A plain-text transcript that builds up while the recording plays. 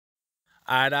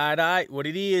Alright, what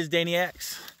it is,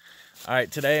 Daniacs.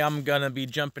 Alright, today I'm gonna be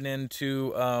jumping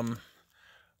into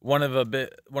one of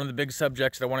the big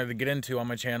subjects that I wanted to get into on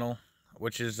my channel,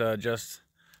 which is just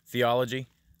theology,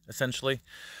 essentially.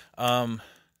 I'm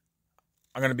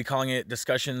gonna be calling it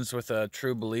Discussions with a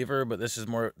True Believer, but this is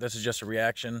just a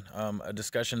reaction. A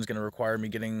discussion is gonna require me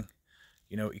getting,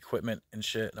 equipment and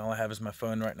shit, and all I have is my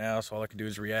phone right now, so all I can do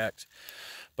is react.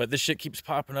 But this shit keeps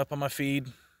popping up on my feed.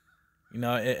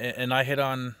 And I hit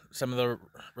on some of the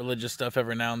religious stuff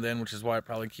every now and then, which is why it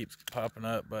probably keeps popping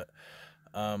up. But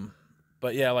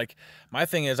yeah, like, my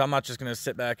thing is, I'm not just gonna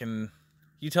sit back and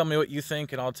you tell me what you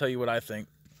think, and I'll tell you what I think.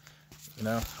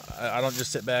 I don't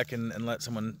just sit back and let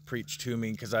someone preach to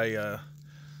me, because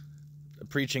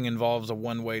preaching involves a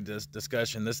one-way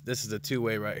discussion. This is a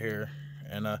two-way right here,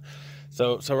 and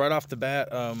so right off the bat,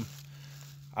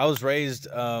 I was raised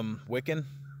Wiccan.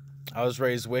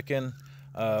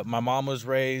 My mom was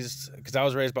raised, because I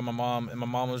was raised by my mom, and my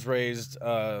mom was raised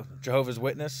Jehovah's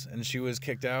Witness, and she was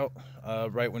kicked out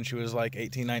right when she was like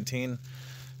 18, 19,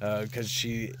 because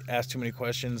she asked too many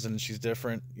questions, and she's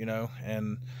different,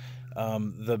 and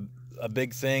a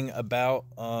big thing about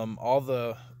all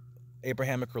the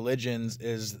Abrahamic religions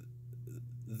is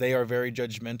they are very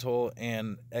judgmental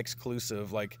and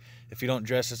exclusive. Like, if you don't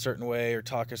dress a certain way or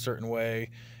talk a certain way,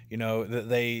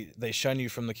 they shun you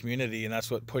from the community, and that's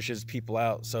what pushes people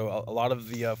out. So a lot of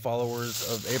the followers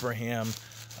of Abraham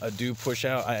do push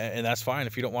out, and that's fine.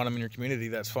 If you don't want them in your community,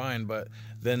 that's fine, but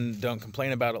then don't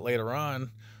complain about it later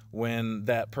on when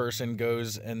that person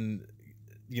goes and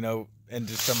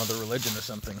into some other religion or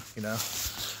something,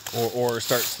 or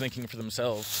starts thinking for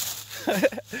themselves.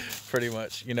 Pretty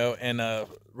much, and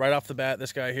right off the bat,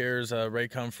 this guy here is Ray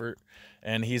Comfort,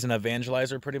 and he's an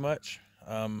evangelizer, pretty much.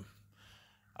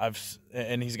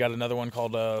 And he's got another one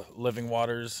called Living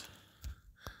Waters.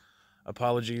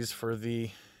 Apologies for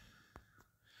the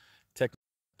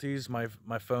technicalities.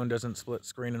 My phone doesn't split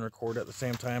screen and record at the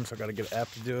same time, so I got to get an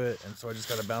app to do it, and so I just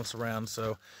got to bounce around.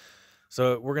 So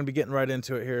we're gonna be getting right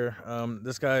into it here.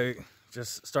 This guy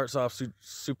just starts off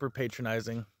super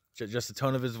patronizing. Just the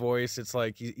tone of his voice, it's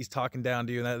like he's talking down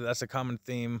to you, and that's a common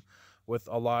theme with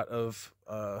a lot of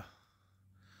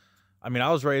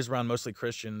I was raised around mostly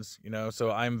Christians,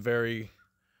 so I'm very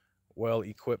well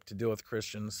equipped to deal with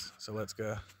Christians. So let's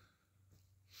go.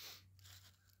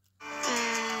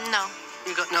 No.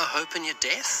 You got no hope in your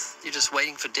death? You're just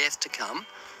waiting for death to come?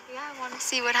 Yeah, I want to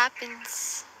see what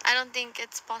happens. I don't think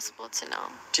it's possible to know.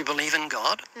 Do you believe in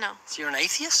God? No. So you're an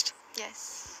atheist?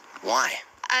 Yes. Why?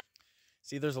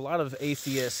 See, there's a lot of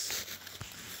atheists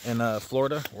in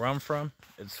Florida, where I'm from.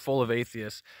 It's full of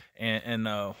atheists. And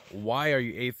why are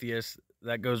you atheists?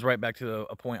 That goes right back to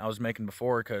a point I was making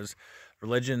before, because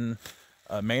religion,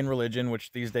 main religion,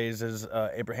 which these days is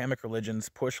Abrahamic religions,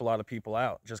 push a lot of people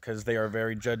out just because they are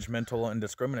very judgmental and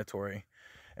discriminatory.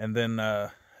 And then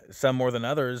some more than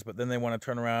others, but then they want to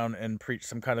turn around and preach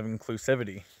some kind of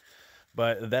inclusivity.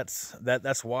 But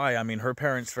that's why. Her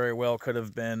parents very well could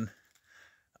have been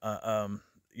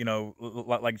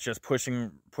like just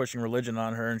pushing religion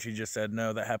on her, and she just said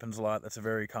no. That happens a lot. That's a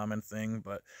very common thing.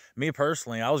 But me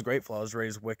personally, I was grateful I was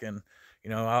raised Wiccan.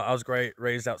 I was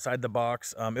raised outside the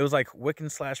box. It was like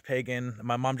Wiccan / pagan.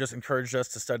 My mom just encouraged us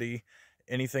to study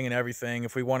anything and everything.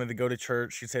 If we wanted to go to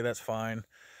church, she'd say that's fine,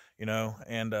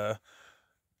 and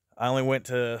I only went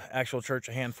to actual church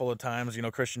a handful of times,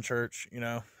 Christian church,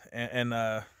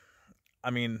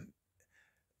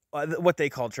 what they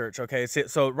call church, okay?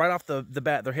 So right off the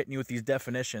bat, they're hitting you with these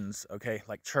definitions, okay?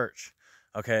 Like church,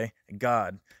 okay?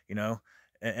 God,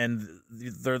 and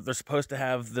they're supposed to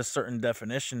have this certain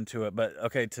definition to it. But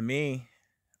okay, to me,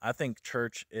 I think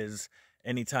church is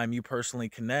anytime you personally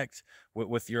connect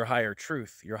with your higher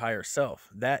truth, your higher self.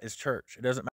 That is church. It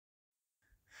doesn't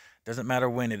matter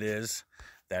when it is.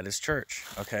 That is church,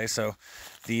 okay? So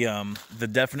the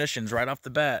definitions right off the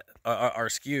bat are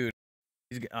skewed.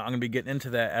 I'm going to be getting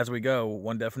into that as we go,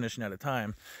 one definition at a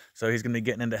time. So he's going to be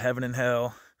getting into heaven and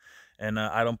hell, and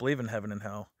I don't believe in heaven and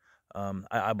hell.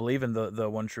 I believe in the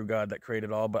one true God that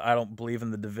created all, but I don't believe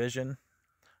in the division.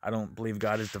 I don't believe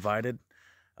God is divided,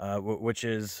 which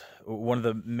is one of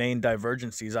the main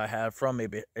divergencies I have from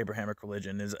Abrahamic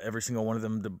religion, is every single one of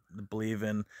them to believe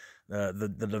in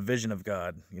the division of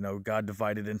God, God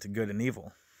divided into good and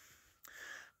evil.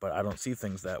 But I don't see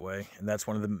things that way, and that's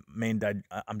one of the main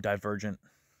I'm divergent.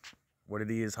 What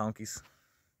it is, honkies?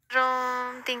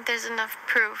 I don't think there's enough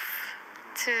proof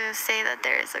to say that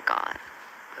there is a God.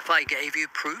 If I gave you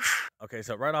proof? Okay,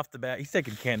 so right off the bat, he's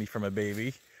taking candy from a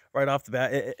baby. Right off the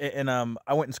bat,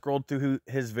 I went and scrolled through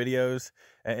his videos,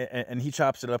 and he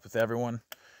chops it up with everyone.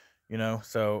 you know.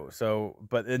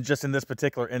 But just in this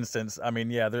particular instance, I mean,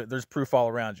 yeah, there's proof all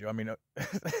around you. I mean,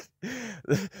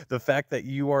 the fact that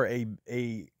you are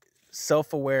a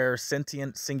self-aware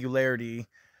sentient singularity,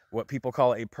 what people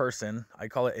call a person, I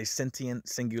call it a sentient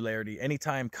singularity.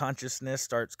 Anytime consciousness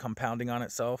starts compounding on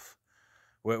itself,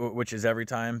 which is every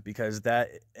time, because that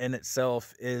in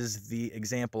itself is the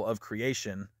example of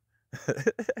creation.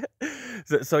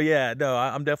 So yeah, no,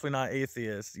 I'm definitely not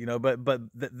atheist, you know. But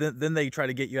then they try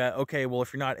to get you at, okay, well,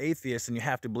 if you're not atheist, then you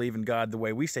have to believe in God the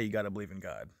way we say you got to believe in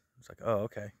God. It's like, oh,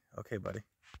 okay, buddy.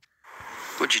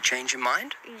 Would you change your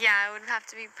mind? Yeah, it would have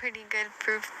to be pretty good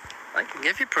proof. I can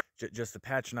give you proof. Just the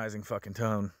patronizing fucking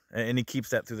tone, and he keeps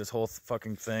that through this whole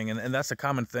fucking thing, and that's a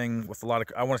common thing with a lot of,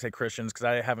 I want to say Christians, because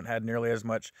I haven't had nearly as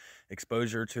much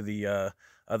exposure to the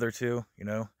other two, you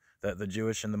know, the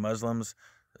Jewish and the Muslims.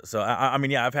 So I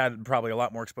mean, yeah, I've had probably a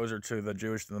lot more exposure to the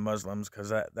Jewish than the Muslims, because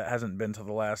that hasn't been till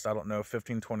the last, I don't know,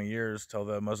 15, 20 years till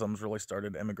the Muslims really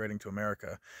started immigrating to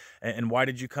America. And why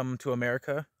did you come to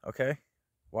America? Okay,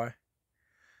 why?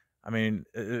 I mean,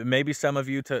 maybe some of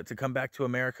you to come back to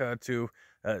America to,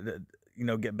 you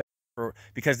know, get back,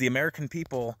 because the American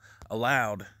people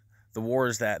allowed the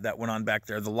wars that went on back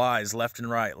there, the lies left and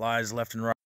right,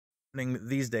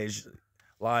 these days,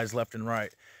 lies left and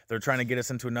right. They're trying to get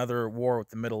us into another war with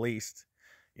the Middle East,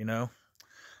 you know?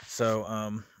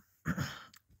 So,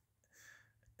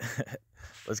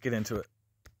 let's get into it.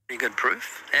 Pretty good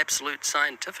proof, absolute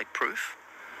scientific proof,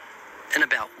 in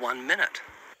about 1 minute.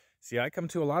 See, I come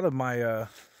to a lot of my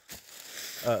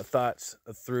thoughts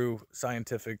through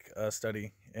scientific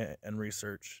study and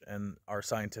research, and are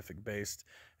scientific based.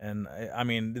 And I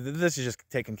mean, this is just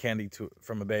taking candy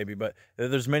from a baby, but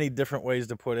there's many different ways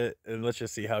to put it, and let's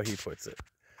just see how he puts it.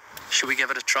 Should we give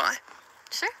it a try?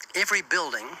 Sure. Every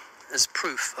building is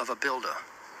proof of a builder.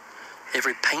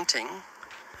 Every painting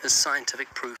is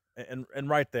scientific proof. And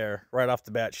right there, right off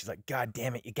the bat, she's like, God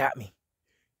damn it, you got me.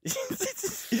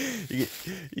 you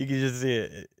can just see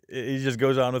it. He just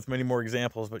goes on with many more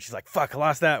examples, but she's like, fuck, I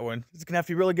lost that one. It's gonna have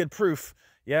to be really good proof.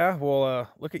 Yeah, well,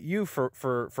 look at you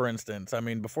for instance. I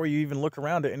mean, before you even look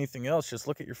around at anything else, just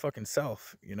look at your fucking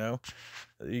self, you know?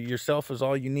 Yourself is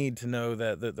all you need to know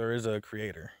that there is a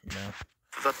creator, you know?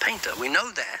 Of a painter, we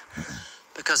know that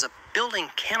because a building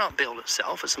cannot build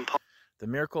itself. It's impossible. The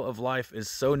miracle of life is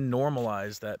so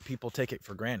normalized that people take it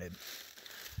for granted.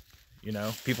 You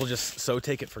know, people just so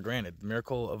take it for granted. The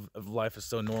miracle of life is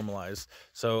so normalized.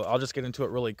 So I'll just get into it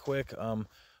really quick.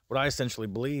 What I essentially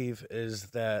believe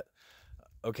is that,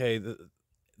 okay,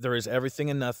 there is everything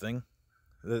and nothing.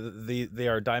 They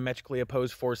are diametrically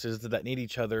opposed forces that need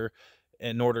each other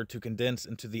in order to condense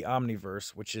into the omniverse,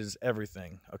 which is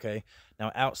everything. Okay,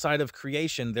 now outside of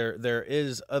creation, there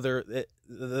is other.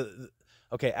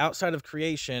 Okay, outside of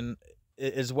creation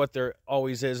is what there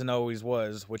always is and always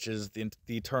was, which is the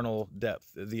eternal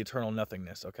depth, the eternal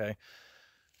nothingness. Okay,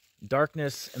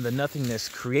 darkness and the nothingness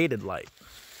created light.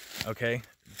 Okay,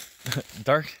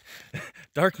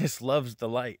 darkness loves the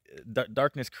light.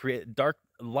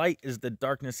 Light is the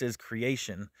darkness's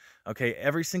creation. Okay,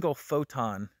 every single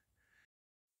photon,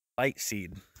 light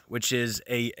seed, which is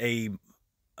a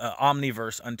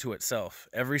omniverse unto itself.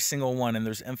 Every single one, and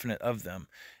there's infinite of them,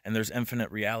 and there's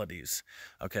infinite realities.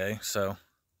 Okay, so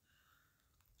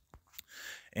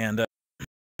and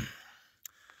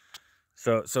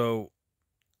so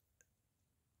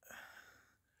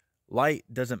light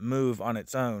doesn't move on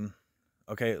its own.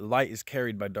 Okay, light is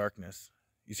carried by darkness.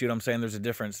 You see what I'm saying? There's a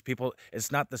difference. People,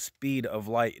 it's not the speed of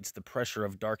light, it's the pressure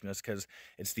of darkness, because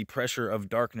it's the pressure of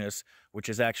darkness which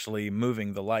is actually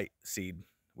moving the light seed,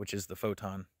 which is the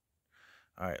photon.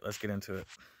 All right, let's get into it.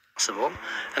 Possible,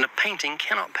 and a painting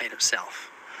cannot paint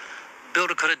itself.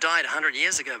 Builder could have died 100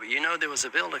 years ago, but you know there was a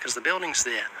builder because the building's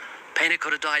there. Painter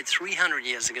could have died 300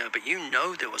 years ago, but you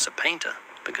know there was a painter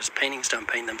because paintings don't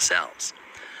paint themselves.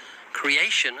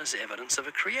 Creation is evidence of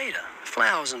a creator.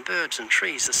 Flowers and birds and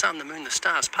trees, the sun, the moon, the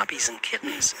stars, puppies and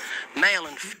kittens, male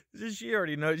and she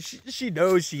already knows. She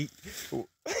knows he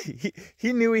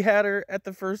knew he had her at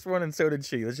the first one, and so did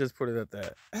she. Let's just put it at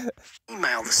that.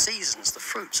 female, the seasons, the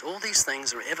fruits, all these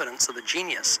things are evidence of the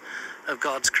genius of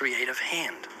God's creative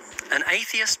hand. An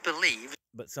atheist believes...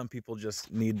 But some people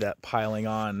just need that piling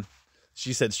on.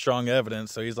 She said strong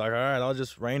evidence, so he's like, all right, I'll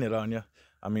just rain it on you.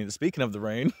 I mean, speaking of the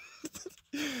rain,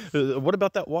 what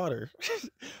about that water?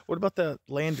 What about that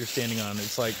land you're standing on?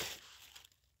 It's like,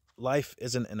 life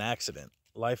isn't an accident.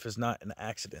 Life is not an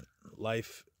accident.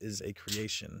 Life is a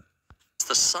creation. It's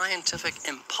the scientific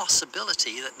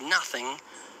impossibility that nothing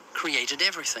created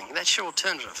everything. That's your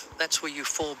alternative. That's where you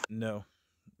fall. No.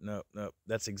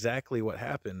 That's exactly what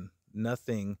happened.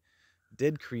 Nothing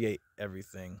did create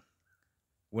everything.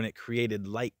 when it created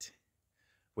light,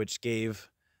 which gave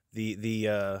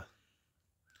the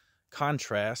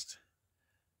contrast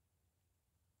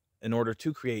in order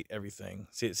to create everything.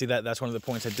 See that's one of the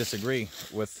points I disagree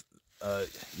with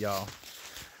y'all.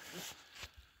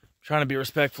 Trying to be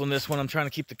respectful in this one. I'm trying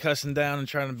to keep the cussing down and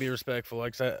trying to be respectful.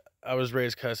 Like I was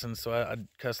raised cussing, so I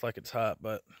cuss like it's hot.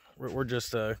 But we're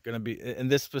just gonna be in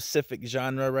this specific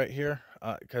genre right here,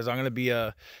 because I'm gonna be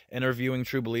interviewing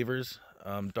true believers,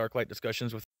 dark light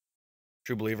discussions with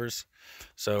true believers.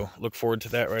 So look forward to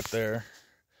that right there.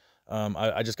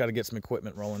 I just got to get some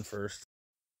equipment rolling first.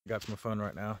 Got to my phone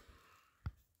right now.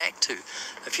 Back to,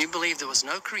 if you believe there was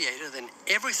no creator, then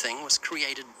everything was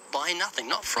created by nothing,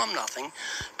 not from nothing,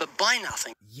 but by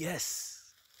nothing.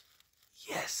 Yes.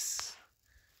 Yes.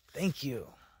 Thank you.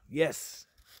 Yes.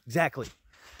 Exactly.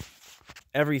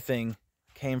 Everything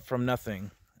came from nothing.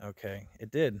 Okay.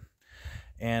 It did.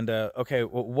 And, okay,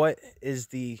 well, what is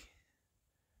the,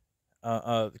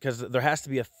 because there has to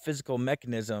be a physical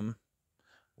mechanism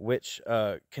which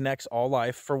connects all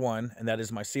life, for one, and that is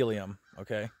mycelium,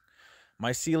 okay?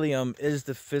 Mycelium is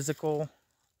the physical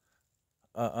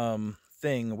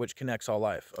thing which connects all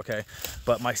life, okay?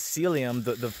 But mycelium,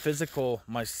 the physical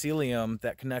mycelium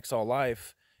that connects all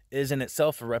life, is in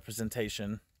itself a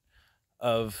representation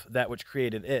of that which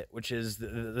created it, which is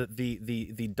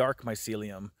the dark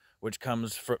mycelium, which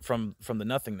comes from the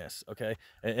nothingness, okay?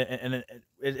 And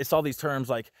it's all these terms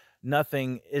like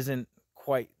nothing isn't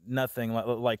quite nothing,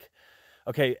 like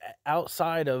okay,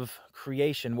 outside of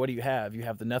creation, what do you have? You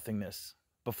have the nothingness.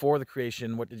 Before the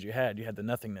creation, what did you had? You had the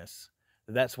nothingness.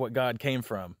 That's what God came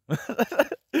from.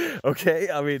 Okay,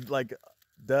 I mean, like,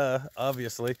 duh,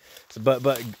 obviously. So,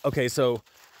 but okay, so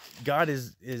God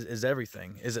is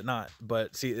everything, is it not?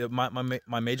 But see,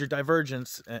 my major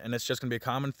divergence, and it's just gonna be a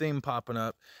common theme popping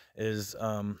up, is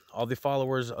all the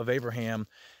followers of Abraham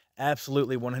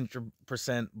absolutely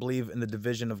 100% believe in the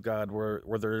division of God, where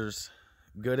there's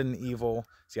good and evil.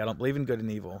 See, I don't believe in good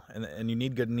and evil, and you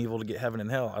need good and evil to get heaven and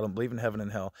hell. I don't believe in heaven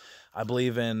and hell. I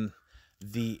believe in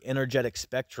the energetic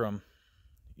spectrum.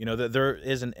 You know, that there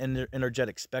is an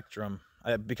energetic spectrum,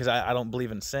 because I don't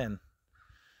believe in sin,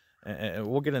 and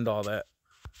we'll get into all that.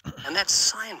 And that's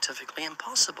scientifically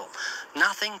impossible.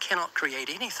 Nothing cannot create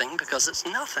anything because it's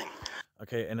nothing.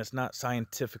 Okay, and it's not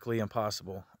scientifically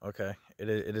impossible. Okay, it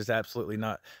is absolutely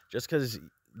not. Just because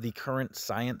the current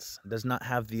science does not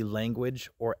have the language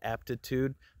or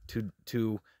aptitude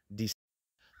to the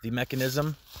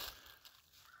mechanism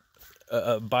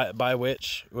by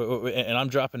which, and I'm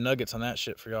dropping nuggets on that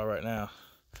shit for y'all right now.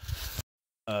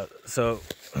 So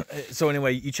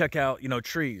anyway, you check out,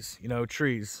 trees.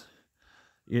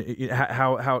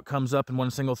 How it comes up in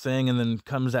one single thing and then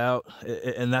comes out,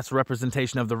 and that's a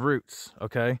representation of the roots.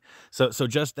 Okay, so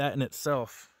just that in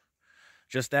itself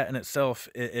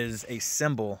is a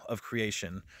symbol of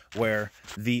creation, where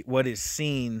what is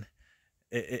seen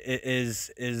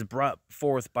is brought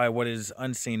forth by what is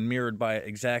unseen, mirrored by it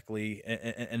exactly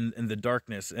in the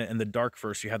darkness. In the dark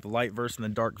verse, you have the light verse and the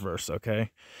dark verse.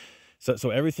 Okay, so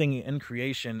everything in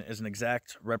creation is an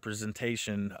exact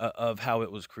representation of how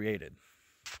it was created.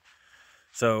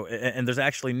 So, and there's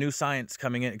actually new science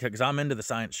coming in, because I'm into the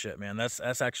science shit, man.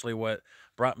 That's actually what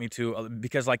brought me to,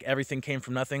 because like everything came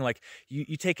from nothing. Like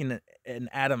you take an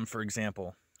atom, for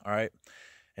example, all right?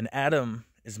 An atom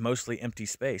is mostly empty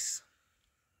space,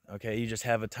 okay? You just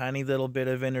have a tiny little bit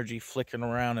of energy flickering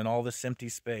around in all this empty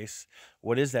space.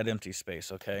 What is that empty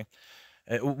space, okay?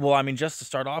 Well, I mean, just to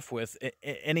start off with,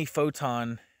 any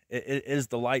photon is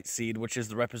the light seed, which is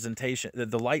the representation.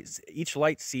 Each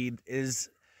light seed is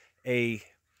a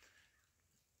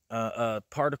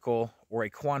particle or a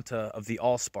quanta of the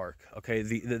all spark. Okay,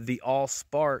 the all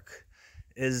spark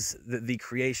is the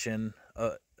creation,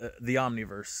 the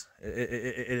omniverse.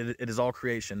 It is all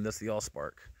creation. That's the all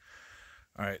spark.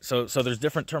 All right, so there's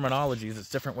different terminologies. It's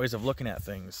different ways of looking at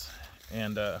things,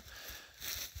 and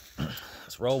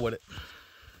let's roll with it.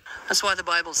 That's why the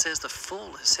Bible says the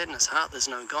fool has said in his heart there's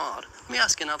no God. Let me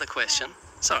ask you another question.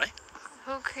 Sorry.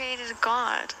 Who created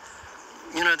God?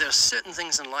 You know, there are certain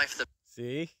things in life that...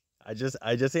 See, I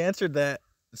just answered that.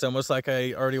 It's almost like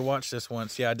I already watched this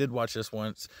once. Yeah, I did watch this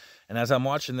once. And as I'm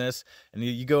watching this, and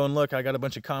you go and look, I got a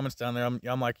bunch of comments down there.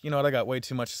 I'm like, you know what? I got way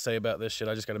too much to say about this shit.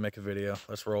 I just got to make a video.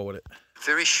 Let's roll with it.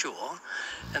 Very sure,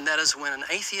 and that is when an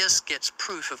atheist gets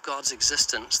proof of God's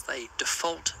existence, they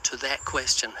default to that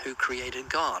question: who created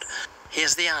God?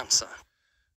 Here's the answer.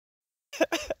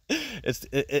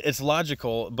 It's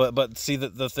logical, but see,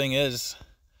 the thing is,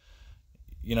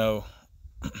 he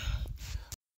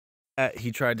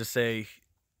tried to say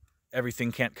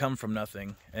everything can't come from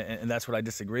nothing, and that's what I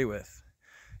disagree with.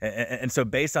 And so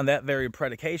based on that very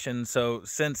predication, so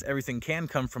since everything can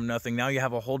come from nothing, now you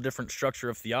have a whole different structure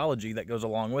of theology that goes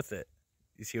along with it.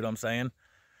 You see what I'm saying?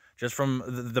 Just from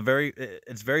the very,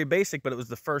 it's very basic, but it was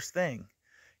the first thing.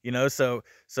 You know, so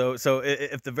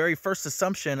if the very first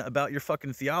assumption about your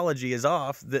fucking theology is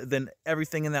off, then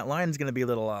everything in that line is going to be a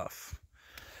little off.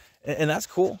 And that's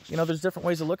cool. You know, there's different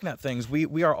ways of looking at things.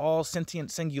 We are all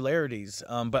sentient singularities.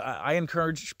 But I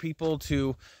encourage people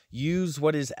to use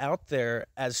what is out there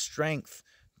as strength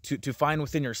to find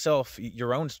within yourself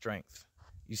your own strength.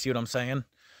 You see what I'm saying?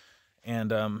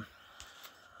 And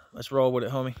let's roll with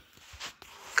it, homie.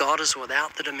 God is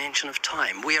without the dimension of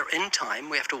time. We are in time.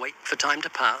 We have to wait for time to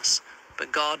pass.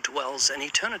 But God dwells in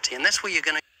eternity. And that's where you're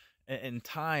going to... And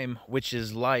time, which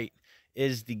is light,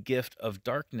 is the gift of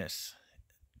darkness.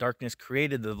 Darkness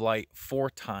created the light for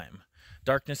time.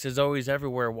 Darkness is always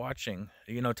everywhere watching.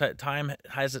 You know, time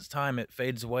has its time, it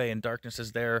fades away, and darkness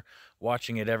is there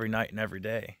watching it every night and every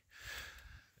day.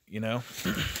 You know?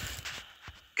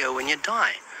 Go when you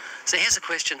die. So here's a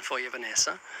question for you,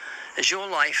 Vanessa. Is your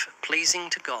life pleasing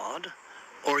to God,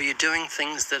 or are you doing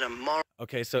things that are moral?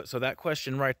 Okay, so that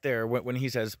question right there, when he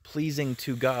says pleasing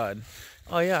to God,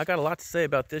 oh yeah, I got a lot to say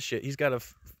about this shit. He's got a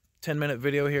 10-minute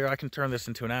video here. I can turn this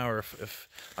into an hour if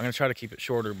I'm gonna try to keep it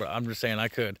shorter, but I'm just saying I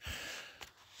could.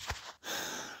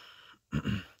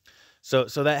 So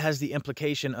that has the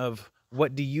implication of,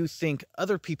 what do you think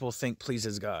other people think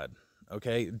pleases God?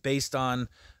 Okay, based on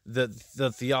the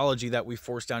theology that we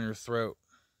force down your throat.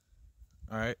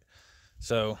 All right,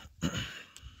 so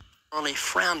Morally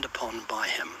frowned upon by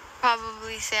him.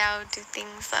 Probably say I would do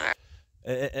things that are.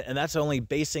 And that's only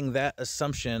basing that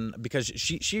assumption because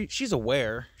she's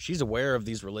aware of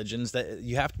these religions, that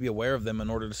you have to be aware of them in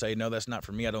order to say, no, that's not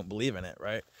for me, I don't believe in it,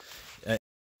 right? Of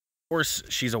course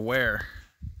she's aware,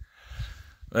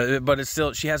 but it's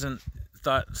still, she hasn't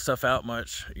thought stuff out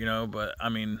much, you know. But I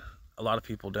mean, a lot of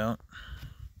people don't.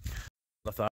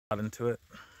 I thought into it.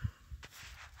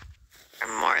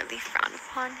 Are morally frowned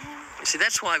upon him. You see,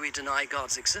 that's why we deny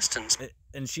God's existence.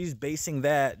 And she's basing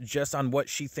that just on what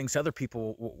she thinks other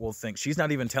people will think. She's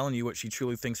not even telling you what she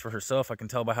truly thinks for herself. I can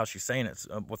tell by how she's saying it,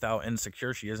 with how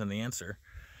insecure she is in the answer.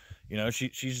 You know,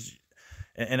 she's,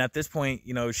 and at this point,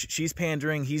 you know, she's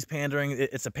pandering, he's pandering.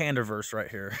 It's a panderverse right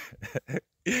here.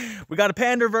 We got a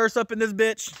panderverse up in this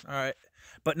bitch. All right.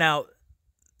 But now,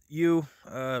 you,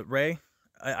 Ray,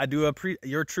 I do appreciate,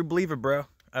 you're a true believer, bro.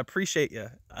 I appreciate you.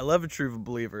 I love a true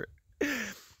believer.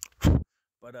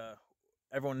 But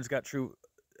everyone's got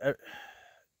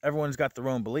their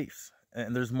own beliefs,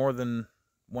 and there's more than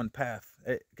one path,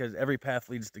 because every path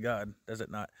leads to God, does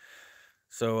it not?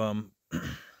 So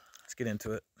let's get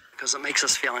into it. Because it makes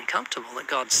us feel uncomfortable that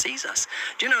God sees us.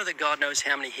 Do you know that God knows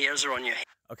how many hairs are on your head?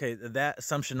 Okay, that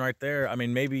assumption right there, I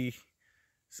mean, maybe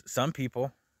some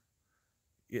people,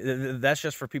 that's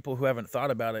just for people who haven't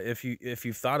thought about it. If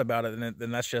you've thought about it,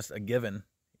 then that's just a given,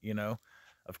 you know.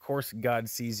 Of course God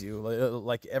sees you.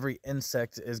 Like every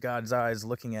insect is God's eyes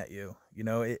looking at you, you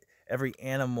know. Every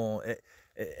animal,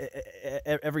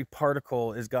 every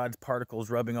particle is God's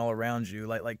particles rubbing all around you.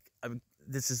 Like I mean,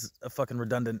 this is a fucking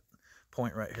redundant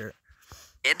point right here.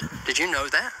 Ed, did you know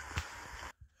that?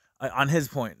 On his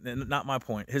point, not my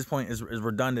point. His point is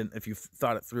redundant if you've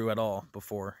thought it through at all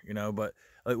before, you know. But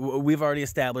we've already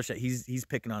established that he's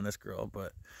picking on this girl.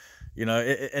 But you know,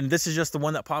 and this is just the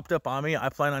one that popped up on me. I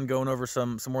plan on going over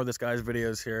some more of this guy's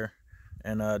videos here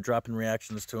and dropping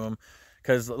reactions to him,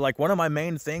 because like one of my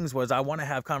main things was I want to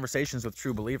have conversations with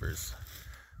true believers.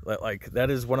 Like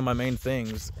that is one of my main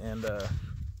things, and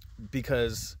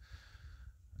because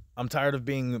I'm tired of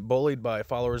being bullied by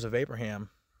followers of Abraham.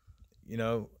 You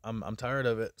know, I'm tired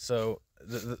of it. So,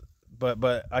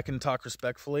 but I can talk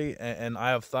respectfully, and I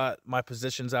have thought my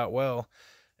positions out well,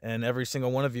 and every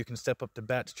single one of you can step up to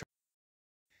bat to try.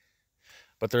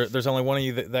 But there's only one of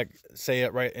you that say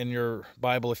it right in your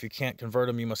Bible. If you can't convert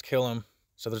him, you must kill him.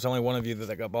 So there's only one of you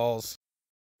that got balls.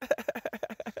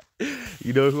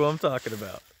 You know who I'm talking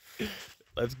about.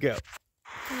 Let's go.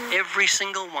 Every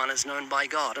single one is known by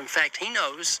God. In fact, he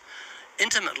knows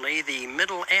intimately the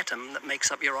middle atom that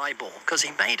makes up your eyeball, because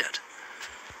he made it.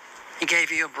 He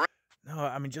gave you your brain. No,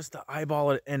 I mean, just the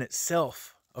eyeball in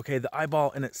itself. Okay, the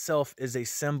eyeball in itself is a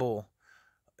symbol.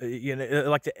 You know,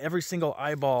 like every single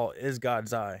eyeball is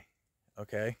God's eye.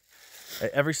 Okay,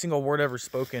 every single word ever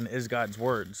spoken is God's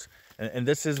words, and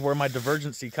this is where my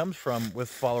divergency comes from with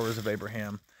followers of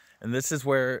Abraham. And this is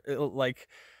where, like,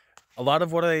 a lot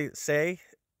of what I say,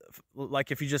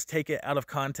 like if you just take it out of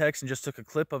context and just took a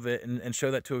clip of it and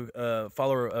show that to a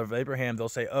follower of Abraham, they'll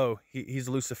say, oh, he's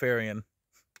Luciferian.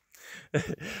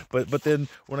 But then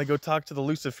when I go talk to the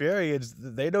Luciferians,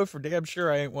 they know for damn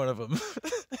sure I ain't one of them.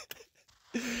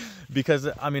 Because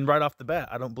I mean, right off the bat,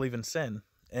 I don't believe in sin,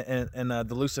 and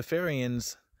the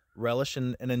Luciferians relish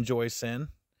and enjoy sin,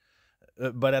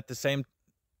 but at the same,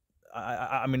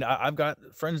 I mean, I've got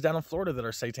friends down in Florida that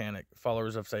are satanic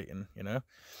followers of Satan. You know,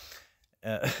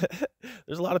 uh,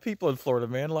 there's a lot of people in Florida,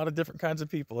 man. A lot of different kinds of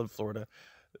people in Florida.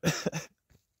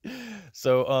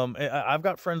 So I've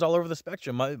got friends all over the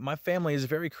spectrum. My family is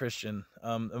very Christian.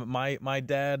 My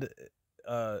dad,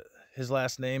 his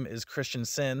last name is Christian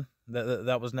Sin.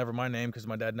 That was never my name because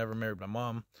my dad never married my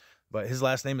mom, but his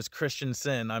last name is Christian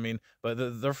Sin. I mean, but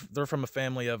they're from a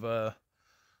family of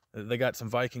they got some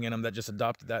Viking in them that just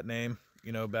adopted that name.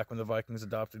 You know, back when the Vikings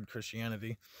adopted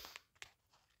Christianity.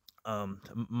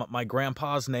 My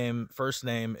grandpa's first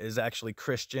name is actually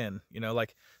Christian. You know,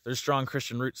 like there's strong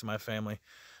Christian roots in my family,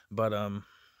 but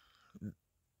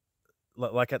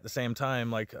like at the same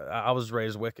time, like I was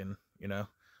raised Wiccan. You know,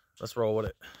 let's roll with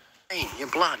it. Your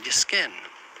blood, your skin,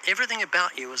 everything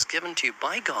about you was given to you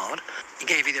by God. He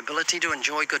gave you the ability to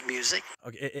enjoy good music.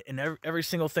 Okay, and every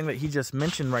single thing that he just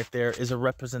mentioned right there is a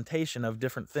representation of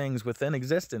different things within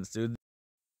existence, dude.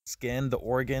 Skin, the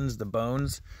organs, the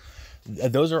bones.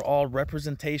 Those are all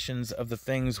representations of the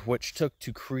things which took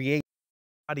to create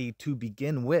body to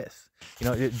begin with. You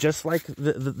know, just like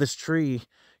this tree,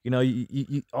 you know,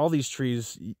 you all these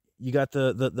trees, you got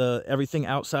the everything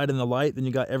outside in the light, then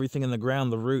you got everything in the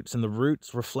ground, the roots, and the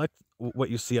roots reflect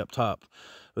what you see up top.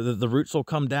 The roots will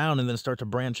come down and then start to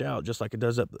branch out just like it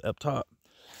does up top.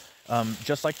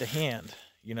 Just like the hand,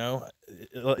 you know,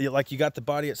 like you got the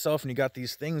body itself and you got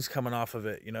these things coming off of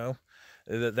it, you know.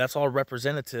 That's all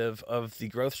representative of the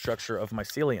growth structure of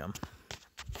mycelium.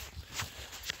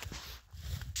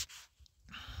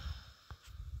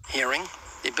 Hearing,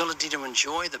 the ability to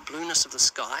enjoy the blueness of the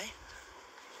sky.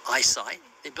 Eyesight,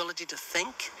 the ability to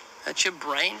think. That's your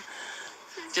brain.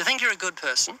 Do you think you're a good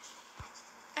person?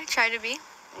 I try to be.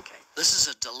 Okay. This is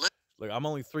a deliberate. Look, I'm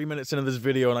only 3 minutes into this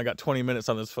video and I got 20 minutes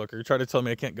on this fucker. Try to tell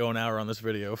me I can't go an hour on this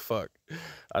video. Fuck.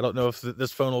 I don't know if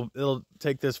this phone it'll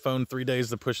take this phone 3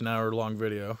 days to push an hour long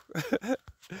video.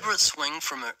 Swing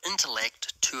from her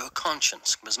intellect to her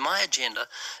conscience, because my agenda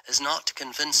is not to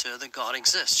convince her that God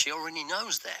exists. She already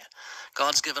knows that.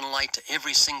 God's given light to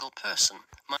every single person.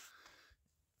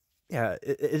 Yeah,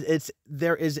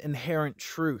 there is inherent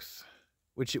truth,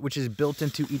 which is built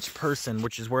into each person,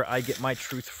 which is where I get my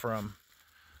truth from.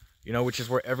 You know, which is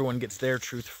where everyone gets their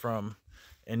truth from.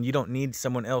 And you don't need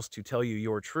someone else to tell you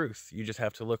your truth. You just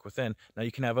have to look within. Now,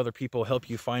 you can have other people help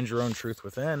you find your own truth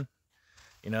within.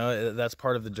 You know, that's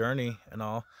part of the journey and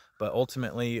all. But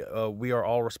ultimately, we are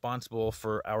all responsible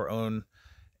for our own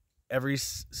every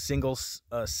single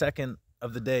second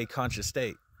of the day conscious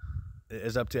state. It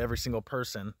is up to every single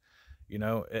person, you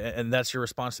know, and that's your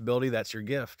responsibility. That's your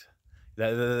gift.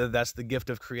 That's the gift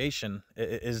of creation,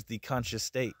 is the conscious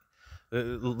state.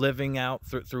 Living out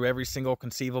through every single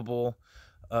conceivable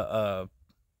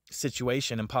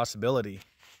situation and possibility.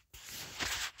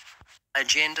 My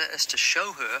agenda is to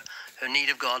show her her need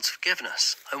of God's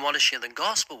forgiveness. I want to share the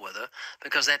gospel with her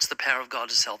because that's the power of God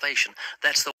to salvation.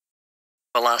 That's the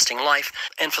everlasting life.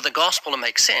 And for the gospel to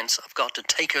make sense, I've got to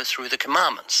take her through the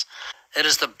commandments. It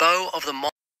is the bow of the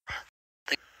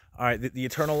all right, the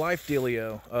eternal life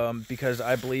dealio, because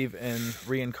I believe in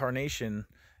reincarnation.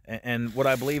 And what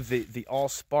I believe, the all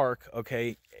spark,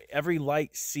 okay, every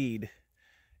light seed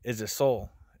is a soul.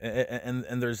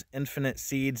 And there's infinite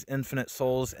seeds, infinite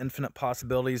souls, infinite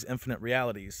possibilities, infinite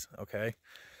realities, okay?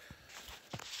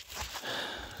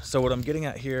 So what I'm getting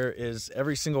at here is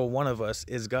every single one of us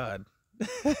is God.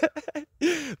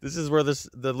 This is where the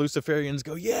Luciferians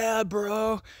go, yeah,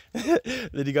 bro.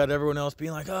 Then you got everyone else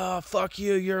being like, oh, fuck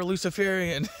you, you're a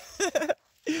Luciferian.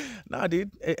 Nah,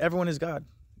 dude, everyone is God.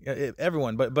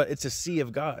 Everyone, but it's a sea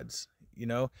of gods, you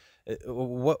know.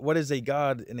 What is a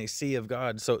god in a sea of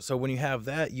gods? So when you have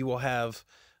that, you will have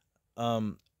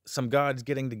some gods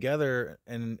getting together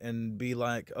and be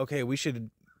like, okay, we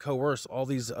should coerce all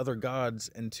these other gods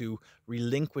into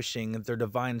relinquishing their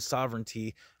divine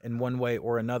sovereignty in one way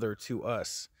or another to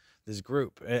us, this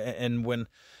group. And when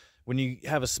you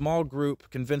have a small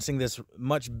group convincing this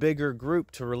much bigger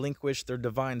group to relinquish their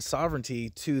divine sovereignty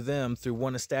to them through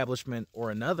one establishment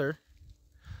or another,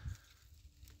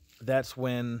 that's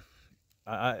when,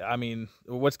 I mean,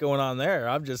 what's going on there?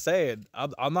 I'm just saying,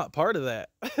 I'm not part of that.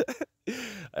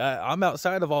 I'm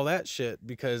outside of all that shit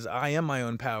because I am my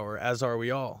own power, as are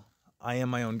we all. I am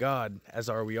my own God, as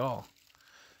are we all.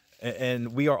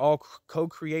 And we are all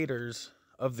co-creators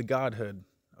of the Godhood,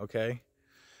 okay?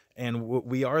 And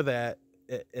we are that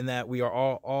in that we are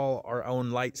all our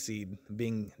own light seed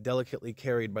being delicately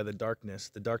carried by the darkness.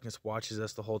 The darkness watches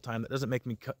us the whole time. That doesn't make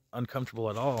me uncomfortable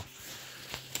at all.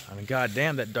 I mean,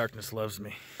 goddamn, that darkness loves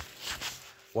me.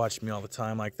 Watch me all the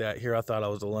time like that. Here I thought I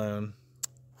was alone.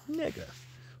 Nigga.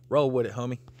 Roll with it,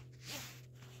 homie.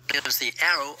 Gives the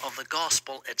arrow of the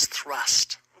gospel its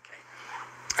thrust. Okay.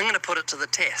 I'm going to put it to the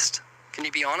test. Can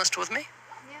you be honest with me?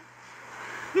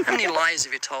 Yeah. How many lies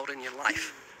have you told in your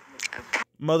life? Okay.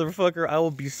 Motherfucker, I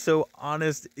will be so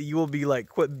honest. You will be like,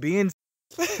 quit being.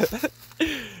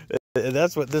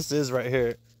 That's what this is right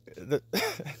here.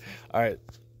 All right.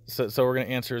 So we're going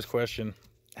to answer his question.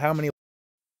 How many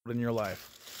in your life?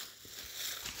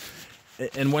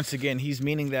 And once again, he's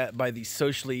meaning that by the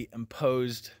socially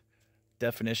imposed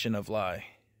definition of lie,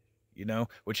 you know,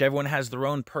 which everyone has their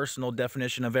own personal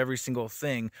definition of every single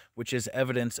thing, which is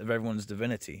evidence of everyone's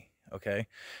divinity. Okay.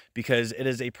 Because it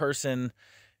is a person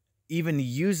even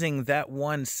using that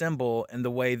one symbol in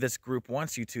the way this group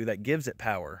wants you to, that gives it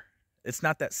power. It's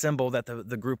not that symbol that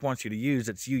the group wants you to use.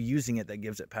 It's you using it that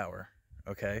gives it power.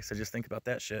 Okay. So just think about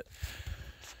that shit.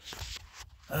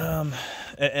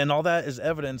 And all that is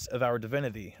evidence of our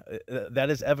divinity. That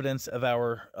is evidence of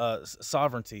our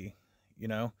sovereignty, you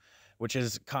know, which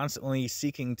is constantly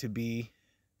seeking to be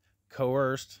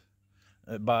coerced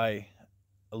by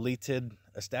elited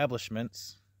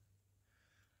establishments.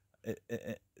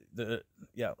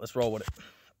 Yeah, let's roll with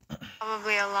it.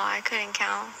 Probably a lie. I couldn't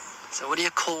count. So what do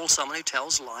you call someone who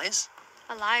tells lies?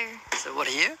 A liar. So what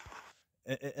are you?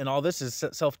 And all this is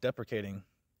self-deprecating.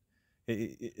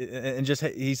 And just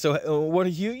he's so, oh, what are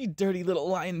you dirty little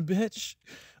lying bitch?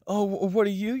 Oh, what are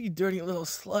you dirty little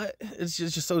slut? It's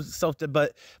just so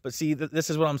but see, this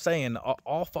is what I'm saying.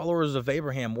 All followers of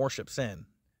Abraham worship sin.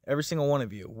 Every single one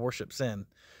of you worship sin.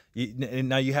 And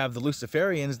now you have the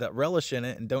Luciferians that relish in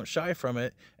it and don't shy from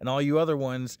it, and all you other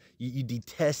ones, you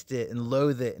detest it and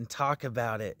loathe it and talk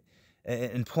about it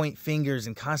and point fingers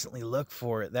and constantly look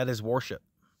for it. That is worship,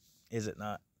 is it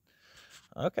not?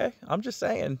 Okay, I'm just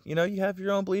saying, you know, you have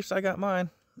your own beliefs, I got mine.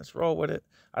 Let's roll with it.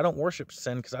 I don't worship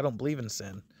sin because I don't believe in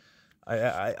sin.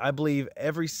 I believe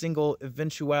every single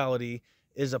eventuality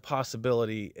is a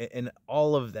possibility, and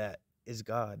all of that is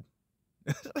God.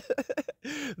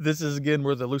 This is again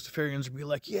where the Luciferians will be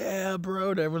like, yeah,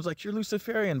 bro. And everyone's like, you're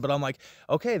Luciferian. But I'm like,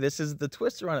 okay, this is the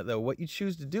twister on it, though. What you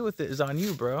choose to do with it is on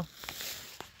you, bro.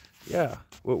 Yeah,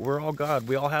 we're all God.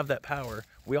 We all have that power.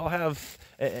 We all have...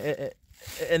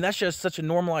 And that's just such a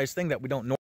normalized thing that we don't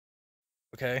know.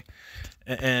 Okay.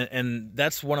 And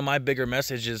that's one of my bigger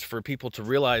messages for people to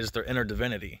realize their inner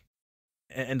divinity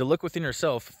and to look within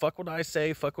yourself. Fuck what I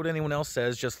say. Fuck what anyone else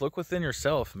says. Just look within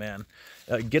yourself, man.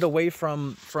 Get away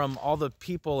from all the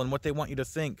people and what they want you to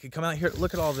think. Come out here.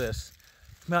 Look at all this.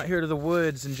 Come out here to the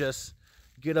woods and just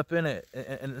get up in it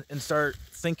and start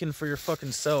thinking for your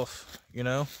fucking self, you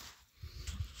know?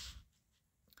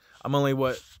 I'm only,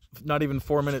 not even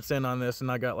 4 minutes in on this, and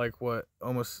I got like,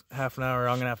 almost half an hour.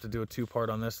 I'm going to have to do a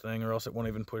 2-part on this thing, or else it won't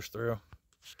even push through.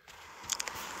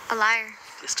 A liar.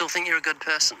 Do you still think you're a good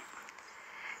person?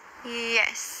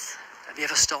 Yes. Have you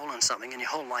ever stolen something in your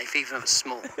whole life, even if it's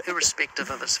small, irrespective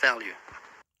of its value?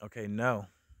 Okay, no.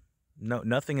 No,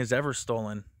 nothing is ever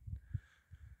stolen.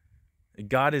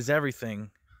 God is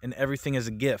everything, and everything is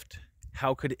a gift.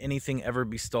 How could anything ever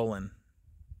be stolen?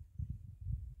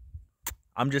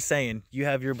 I'm just saying, you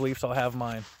have your beliefs, I'll have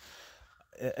mine.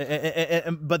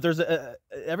 But there's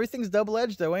everything's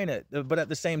double-edged though, ain't it? But at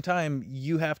the same time,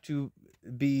 you have to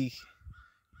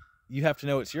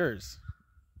know it's yours.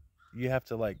 You have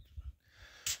to like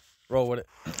roll with it.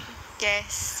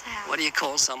 Yes. What do you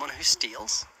call someone who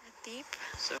steals? A thief.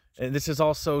 And this is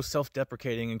also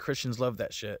self-deprecating, and Christians love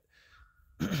that shit.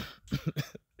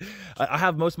 I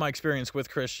have most of my experience with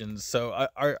Christians, so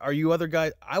are you other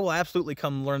guys? I will absolutely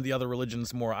come learn the other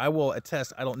religions more. I will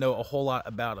attest I don't know a whole lot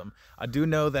about them. I do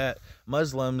know that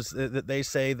Muslims, that they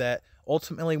say that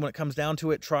ultimately when it comes down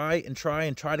to it, try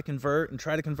to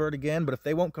convert again, but if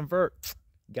they won't convert,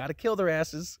 gotta kill their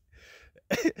asses.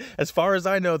 As far as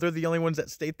I know, they're the only ones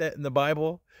that state that in the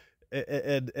Bible,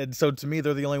 and so to me,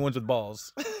 they're the only ones with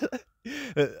balls.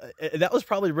 That was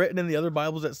probably written in the other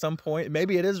Bibles at some point.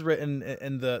 Maybe it is written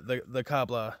in the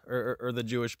Kabbalah or the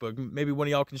Jewish book. Maybe one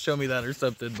of y'all can show me that or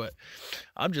something. But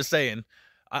I'm just saying,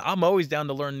 I'm always down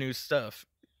to learn new stuff,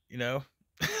 you know.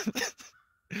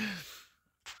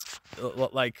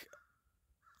 Like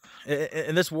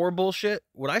in this war bullshit,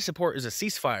 what I support is a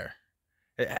ceasefire.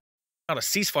 Not a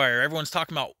ceasefire. Everyone's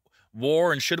talking about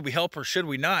war and should we help or should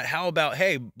we not? How about,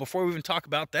 hey, before we even talk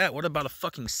about that, what about a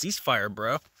fucking ceasefire,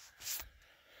 bro?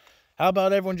 How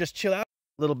about everyone just chill out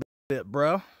a little bit,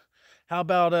 bro? How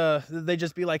about they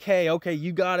just be like, hey, okay,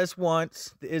 you got us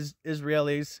once, the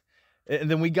Israelis,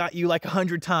 and then we got you like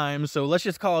 100 times, so let's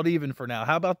just call it even for now.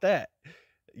 How about that?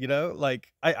 You know, like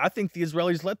I think the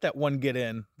Israelis let that one get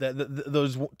in,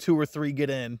 those 2 or 3 get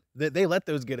in. They let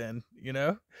those get in, you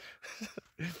know?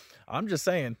 I'm just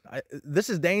saying, this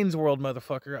is Dane's world,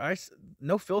 motherfucker.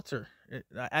 No filter.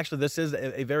 Actually, this is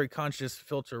a very conscious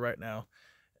filter right now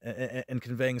in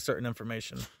conveying certain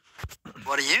information.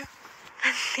 What are you?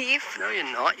 A thief? No, you're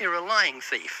not. You're a lying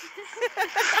thief.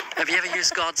 Have you ever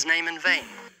used God's name in vain?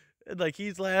 Like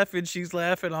he's laughing, she's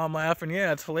laughing, I'm laughing.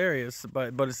 Yeah, it's hilarious,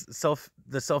 but it's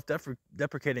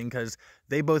self-deprecating because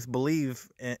they both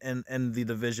believe in the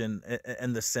division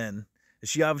and the sin.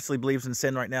 She obviously believes in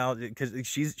sin right now because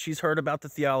she's heard about the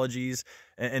theologies,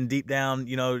 and deep down,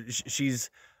 you know, she's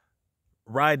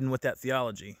riding with that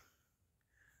theology,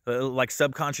 like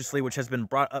subconsciously, which has been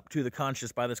brought up to the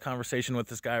conscious by this conversation with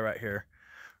this guy right here,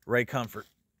 Ray Comfort.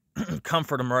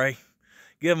 Comfort him, Ray.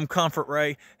 Give him comfort,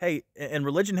 Ray. Hey, and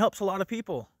religion helps a lot of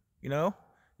people, you know?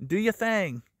 Do your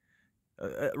thing.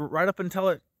 Right up until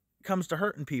it comes to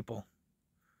hurting people,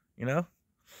 you know?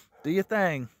 Do your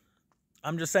thing.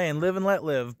 I'm just saying, live and let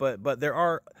live. But there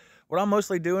are, what I'm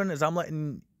mostly doing is I'm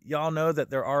letting y'all know that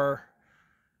there are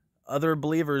other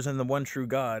believers in the one true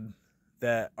God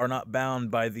that are not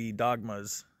bound by the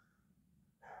dogmas.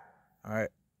 All right?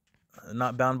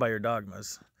 Not bound by your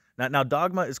dogmas. Now,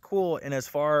 dogma is cool in as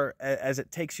far as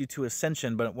it takes you to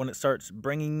ascension, but when it starts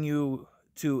bringing you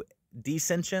to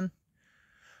descension,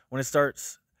 when it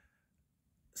starts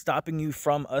stopping you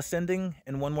from ascending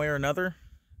in one way or another,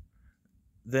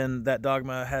 then that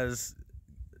dogma has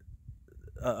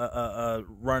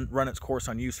run its course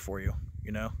on use for you,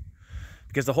 you know?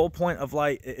 Because the whole point of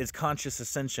light is conscious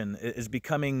ascension, is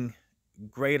becoming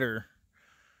greater,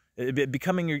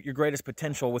 becoming your greatest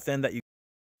potential within that. You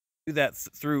do that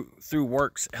through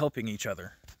works helping each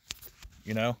other,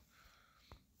 you know?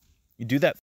 You do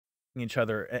that each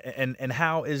other, and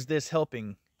how is this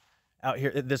helping out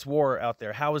here, this war out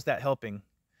there? How is that helping?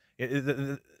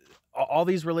 All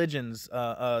these religions,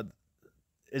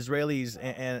 Israelis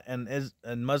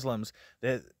and Muslims,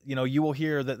 that, you know, you will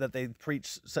hear that they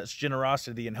preach such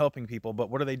generosity and helping people, but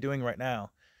what are they doing right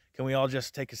now? Can we all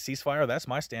just take a ceasefire? That's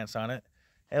my stance on it.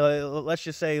 Hey, let's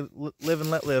just say live and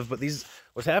let live. But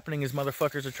what's happening is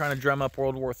motherfuckers are trying to drum up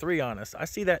World War III on us. I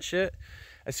see that shit.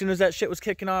 As soon as that shit was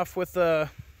kicking off with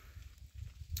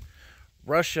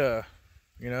Russia,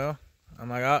 you know, I'm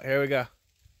like, oh, here we go.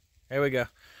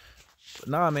 But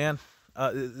nah, man,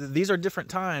 these are different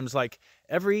times. Like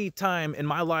every time in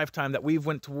my lifetime that we've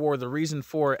went to war, the reason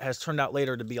for it has turned out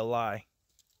later to be a lie.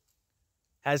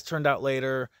 Has turned out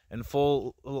later and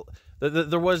full.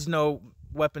 There was no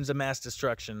weapons of mass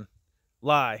destruction.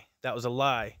 Lie. That was a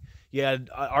lie. You had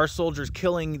our soldiers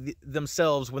killing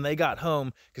themselves when they got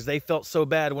home because they felt so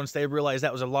bad once they realized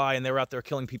that was a lie, and they were out there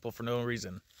killing people for no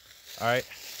reason. All right?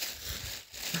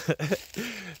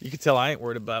 You can tell I ain't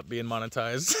worried about being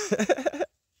monetized.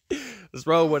 Let's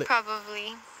roll with it.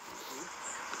 Probably.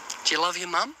 Do you love your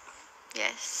mum?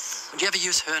 Yes. Would you ever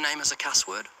use her name as a cuss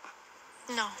word?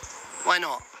 No. Why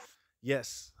not?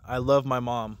 Yes, I love my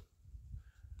mom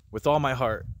with all my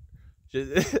heart.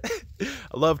 I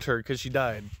loved her because she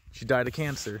died. She died of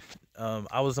cancer.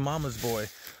 I was a mama's boy.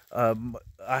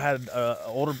 I had an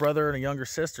older brother and a younger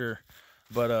sister,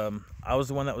 but I was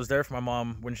the one that was there for my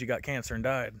mom when she got cancer and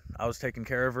died. I was taking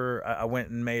care of her. I went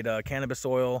and made cannabis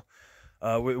oil,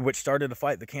 which started to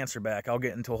fight the cancer back. I'll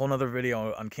get into a whole nother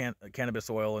video on cannabis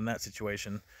oil in that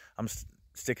situation. I'm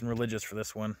sticking religious for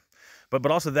this one. But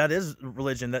also that is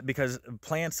religion, that because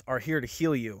plants are here to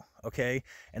heal you, okay?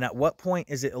 And at what point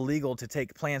is it illegal to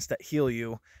take plants that heal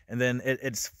you and then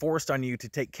it's forced on you to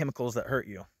take chemicals that hurt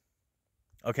you?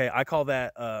 Okay, I call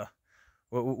that,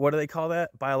 what do they call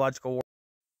that? Biological war.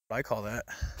 I call that.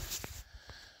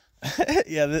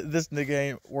 Yeah, this nigga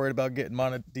ain't worried about getting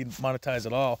demonetized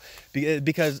at all.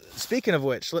 Because speaking of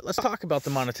which, let's talk about the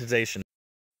monetization.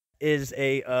 Is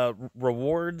a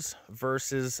rewards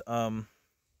versus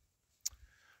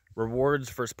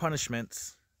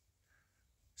punishments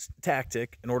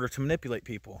tactic in order to manipulate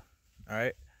people. All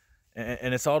right,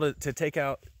 and it's all to take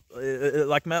out,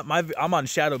 like I'm on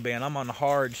shadow ban. I'm on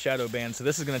hard shadow ban, so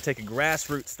this is going to take a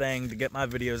grassroots thing to get my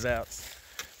videos out.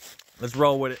 Let's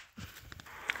roll with it.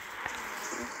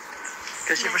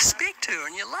 Because you respect her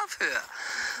and you love her.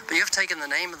 But you've taken the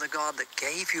name of the God that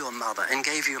gave you a mother and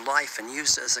gave you life and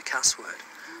used it as a cuss word.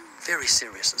 Very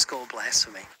serious. It's called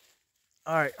blasphemy.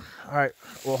 All right.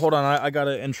 Well, hold on. I got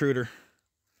an intruder.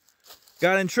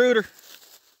 Got an intruder.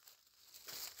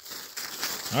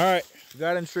 All right.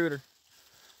 Got an intruder.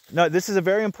 No, this is a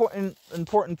very important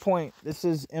point. This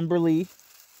is Ember Lee.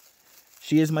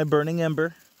 She is my burning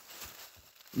ember.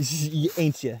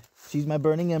 Ain't ya? She's my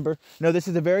burning ember. No, this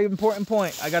is a very important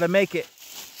point. I gotta make it.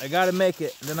 I gotta make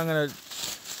it. Then I'm gonna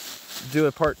do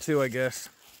a part 2, I guess.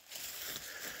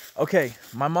 Okay,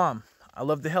 my mom. I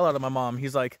love the hell out of my mom.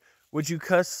 He's like, would you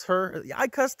cuss her? I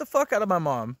cussed the fuck out of my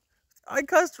mom. I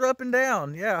cussed her up and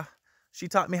down. Yeah. She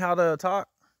taught me how to talk.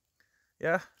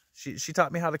 Yeah. She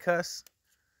taught me how to cuss.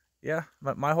 Yeah.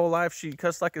 My whole life she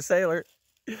cussed like a sailor.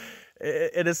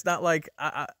 It's not like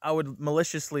I would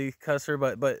maliciously cuss her,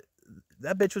 but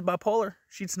that bitch was bipolar.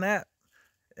 She'd snap.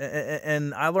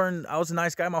 And I learned, I was a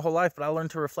nice guy my whole life, but I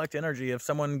learned to reflect energy. If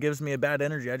someone gives me a bad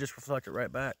energy, I just reflect it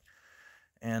right back.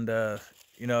 And,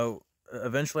 you know,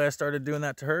 eventually I started doing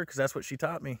that to her because that's what she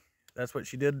taught me. That's what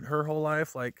she did her whole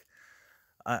life. Like,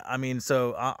 I mean,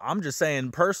 so I'm just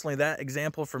saying personally, that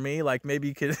example for me, like maybe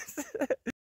you could,